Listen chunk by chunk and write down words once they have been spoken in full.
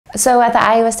So at the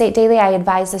Iowa State Daily, I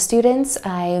advise the students,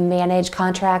 I manage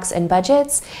contracts and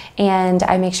budgets, and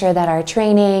I make sure that our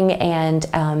training and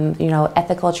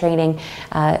ethical training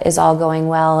is all going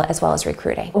well, as well as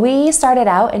recruiting. We started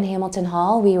out in Hamilton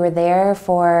Hall. We were there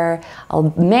for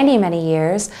many, many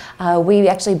years. We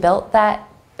actually built that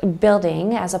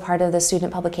building as a part of the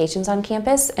student publications on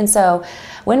campus, and so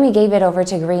when we gave it over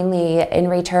to Greenlee, in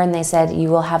return they said, you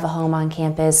will have a home on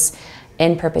campus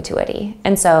in perpetuity.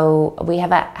 And so we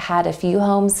have had a few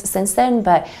homes since then,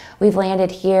 but we've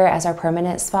landed here as our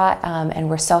permanent spot, and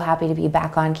we're so happy to be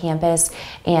back on campus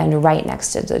and right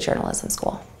next to the journalism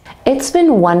school. It's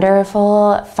been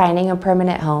wonderful finding a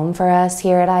permanent home for us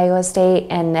here at Iowa State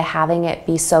and having it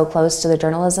be so close to the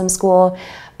journalism school,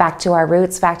 back to our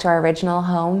roots, back to our original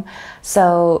home.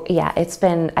 So yeah, it's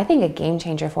been, I think, a game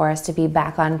changer for us to be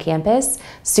back on campus.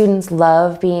 Students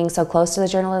love being so close to the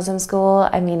journalism school.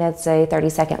 I mean, it's a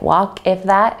 30-second walk, if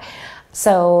that.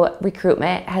 So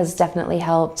recruitment has definitely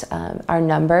helped our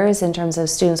numbers in terms of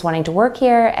students wanting to work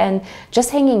here and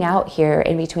just hanging out here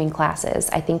in between classes.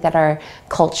 I think that our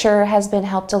culture has been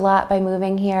helped a lot by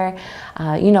moving here.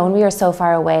 When we were so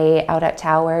far away out at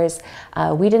Towers,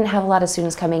 we didn't have a lot of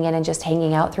students coming in and just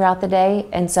hanging out throughout the day.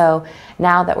 And so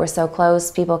now that we're so close,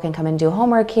 people can come and do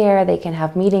homework here, they can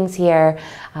have meetings here,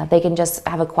 they can just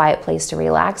have a quiet place to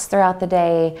relax throughout the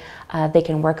day. They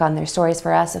can work on their stories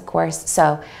for us, of course.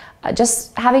 So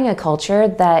just having a culture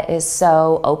that is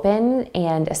so open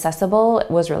and accessible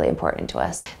was really important to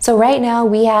us. So right now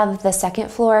we have the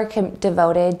second floor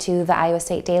devoted to the Iowa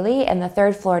State Daily and the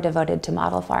third floor devoted to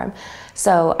Model Farm.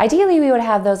 So ideally we would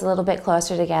have those a little bit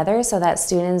closer together so that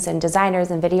students and designers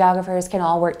and videographers can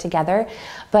all work together.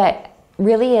 But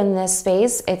really in this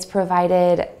space, it's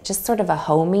provided just sort of a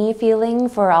homey feeling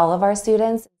for all of our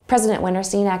students. President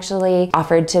Winterstein actually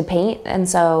offered to paint, and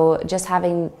so just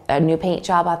having a new paint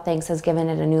job on things has given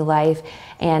it a new life,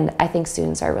 and I think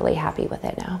students are really happy with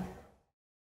it now.